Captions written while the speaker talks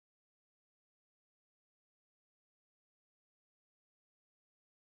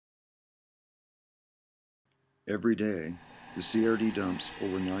Every day, the CRD dumps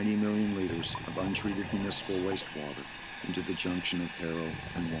over 90 million litres of untreated municipal wastewater into the junction of Harrow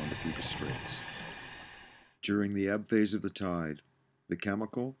and Juan de Fuca Straits. During the ebb phase of the tide, the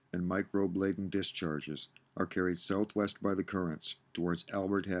chemical and microbe-laden discharges are carried southwest by the currents towards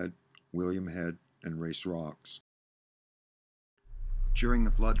Albert Head, William Head, and Race Rocks. During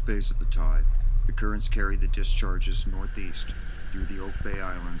the flood phase of the tide, the currents carry the discharges northeast through the Oak Bay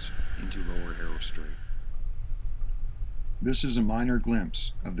Islands into Lower Harrow Strait. This is a minor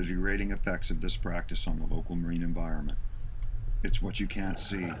glimpse of the degrading effects of this practice on the local marine environment. It's what you can't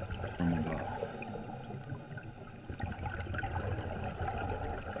see from above.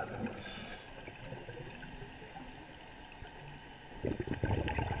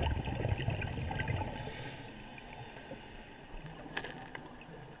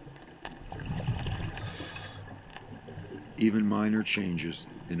 Even minor changes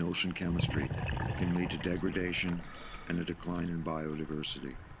in ocean chemistry can lead to degradation and a decline in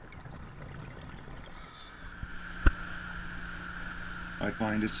biodiversity. I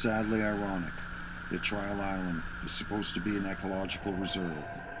find it sadly ironic that Trial Island is supposed to be an ecological reserve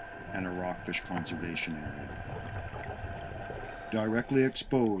and a rockfish conservation area. Directly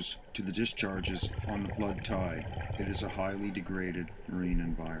exposed to the discharges on the flood tide, it is a highly degraded marine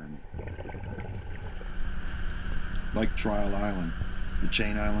environment. Like Trial Island, the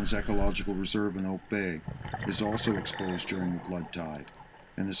Chain Islands Ecological Reserve in Oak Bay is also exposed during the flood tide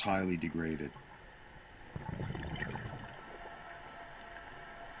and is highly degraded.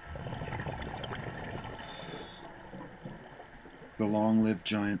 The long-lived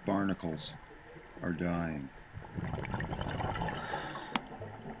giant barnacles are dying.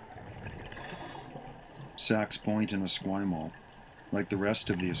 Sachs Point in Esquimalt, like the rest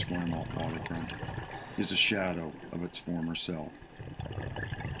of the Esquimalt waterfront, is a shadow of its former self.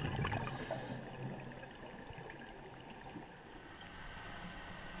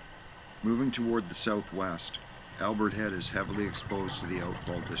 Moving toward the southwest, Albert Head is heavily exposed to the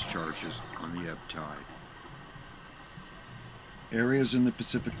outfall discharges on the ebb tide. Areas in the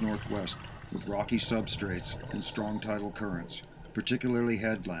Pacific Northwest with rocky substrates and strong tidal currents, particularly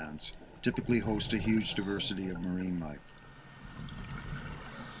headlands, typically host a huge diversity of marine life.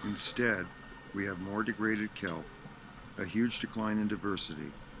 Instead, we have more degraded kelp, a huge decline in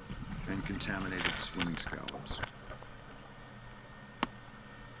diversity, and contaminated swimming scallops.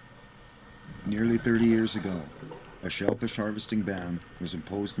 Nearly 30 years ago, a shellfish harvesting ban was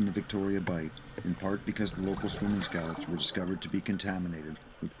imposed in the Victoria Bight, in part because the local swimming scallops were discovered to be contaminated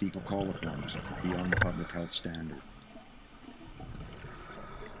with fecal coliforms beyond the public health standard.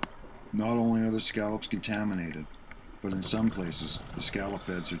 Not only are the scallops contaminated, but in some places, the scallop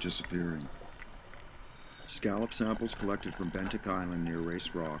beds are disappearing. Scallop samples collected from Bentic Island near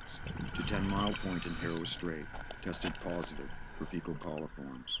Race Rocks to 10 Mile Point in Harrow Strait tested positive for fecal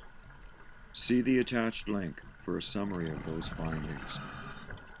coliforms. See the attached link for a summary of those findings.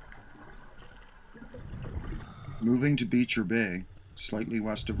 Moving to Beecher Bay, slightly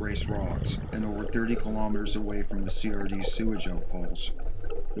west of Race Rocks and over 30 kilometers away from the CRD sewage outfalls,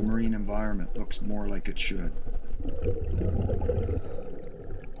 the marine environment looks more like it should.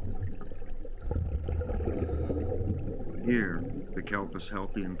 Here, the kelp is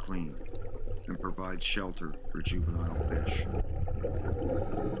healthy and clean and provides shelter for juvenile fish.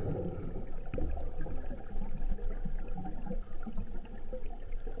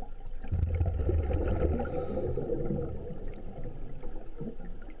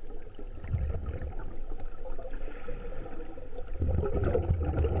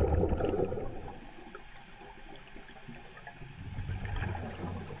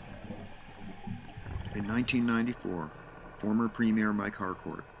 In 1994, former Premier Mike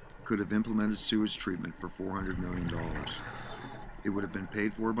Harcourt could have implemented sewage treatment for $400 million. It would have been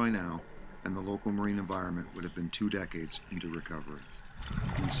paid for by now, and the local marine environment would have been 2 decades into recovery.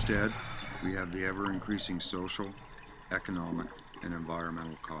 Instead, we have the ever-increasing social, economic, and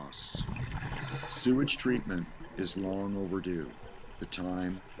environmental costs. Sewage treatment is long overdue. The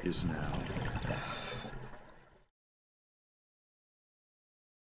time is now.